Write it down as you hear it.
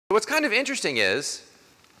What's kind of interesting is,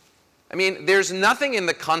 I mean, there's nothing in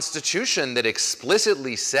the Constitution that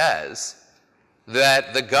explicitly says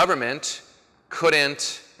that the government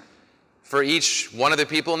couldn't, for each one of the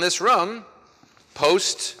people in this room,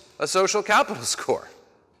 post a social capital score.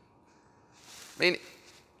 I mean,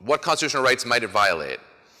 what constitutional rights might it violate?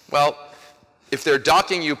 Well, if they're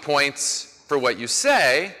docking you points for what you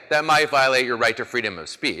say, that might violate your right to freedom of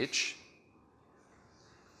speech.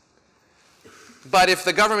 But if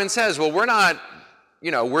the government says, well, we're not,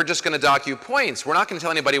 we're just going to dock you points, we're not going to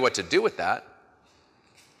tell anybody what to do with that.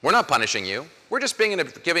 We're not punishing you. We're just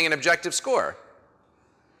giving an objective score.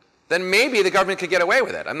 Then maybe the government could get away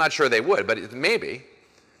with it. I'm not sure they would, but maybe.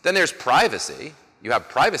 Then there's privacy. You have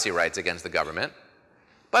privacy rights against the government.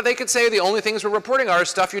 But they could say the only things we're reporting are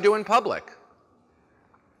stuff you do in public.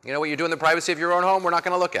 What you do in the privacy of your own home, we're not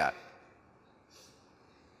going to look at.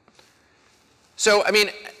 So, I mean,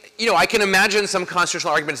 I can imagine some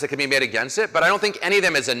constitutional arguments that can be made against it, but I don't think any of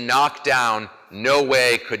them is a knockdown, no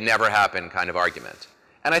way, could never happen kind of argument.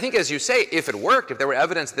 And I think, as you say, if it worked, if there were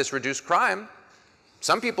evidence that this reduced crime,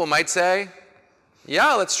 some people might say,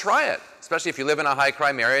 yeah, let's try it, especially if you live in a high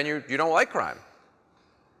crime area and you don't like crime.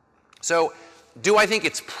 So do I think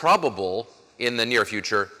it's probable in the near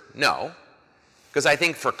future? No, because I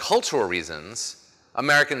think for cultural reasons,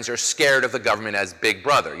 Americans are scared of the government as Big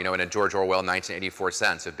Brother, in a George Orwell 1984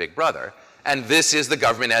 sense of Big Brother. And this is the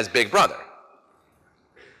government as Big Brother.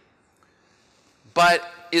 But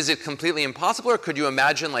is it completely impossible, or could you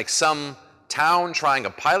imagine like some town trying a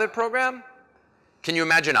pilot program? Can you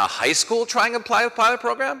imagine a high school trying a pilot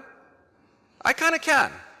program? I kind of can.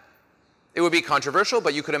 It would be controversial,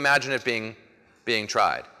 but you could imagine it being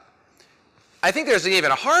tried. I think there's an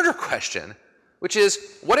even harder question, which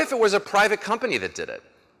is, what if it was a private company that did it?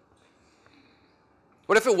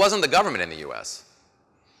 What if it wasn't the government in the US?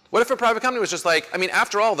 What if a private company was just like, I mean,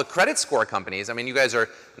 after all, the credit score companies, I mean, you guys are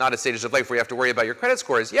not at stages of life where you have to worry about your credit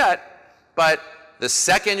scores yet, but the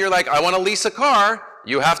second you're like, I want to lease a car,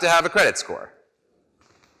 you have to have a credit score.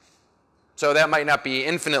 So that might not be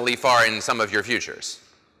infinitely far in some of your futures.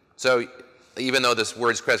 So even though this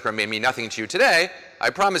word's credit score may mean nothing to you today, I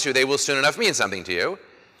promise you they will soon enough mean something to you.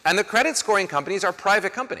 And the credit scoring companies are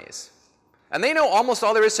private companies. And they know almost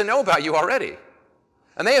all there is to know about you already.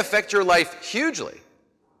 And they affect your life hugely.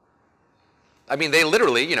 I mean, they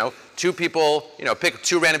literally, two people, pick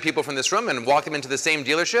two random people from this room and walk them into the same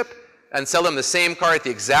dealership and sell them the same car at the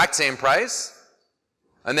exact same price.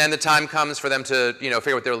 And then the time comes for them to, figure out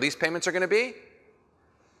what their lease payments are going to be.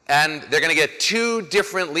 And they're going to get two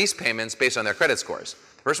different lease payments based on their credit scores.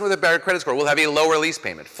 The person with a better credit score will have a lower lease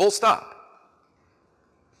payment, full stop.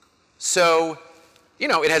 So,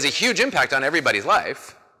 it has a huge impact on everybody's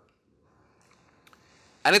life.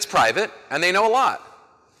 And it's private, and they know a lot.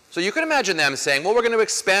 So you can imagine them saying, well, we're going to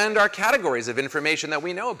expand our categories of information that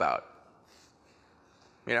we know about.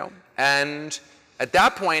 And at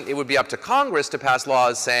that point, it would be up to Congress to pass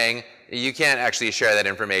laws saying you can't actually share that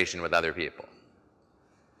information with other people,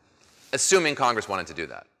 assuming Congress wanted to do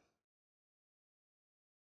that.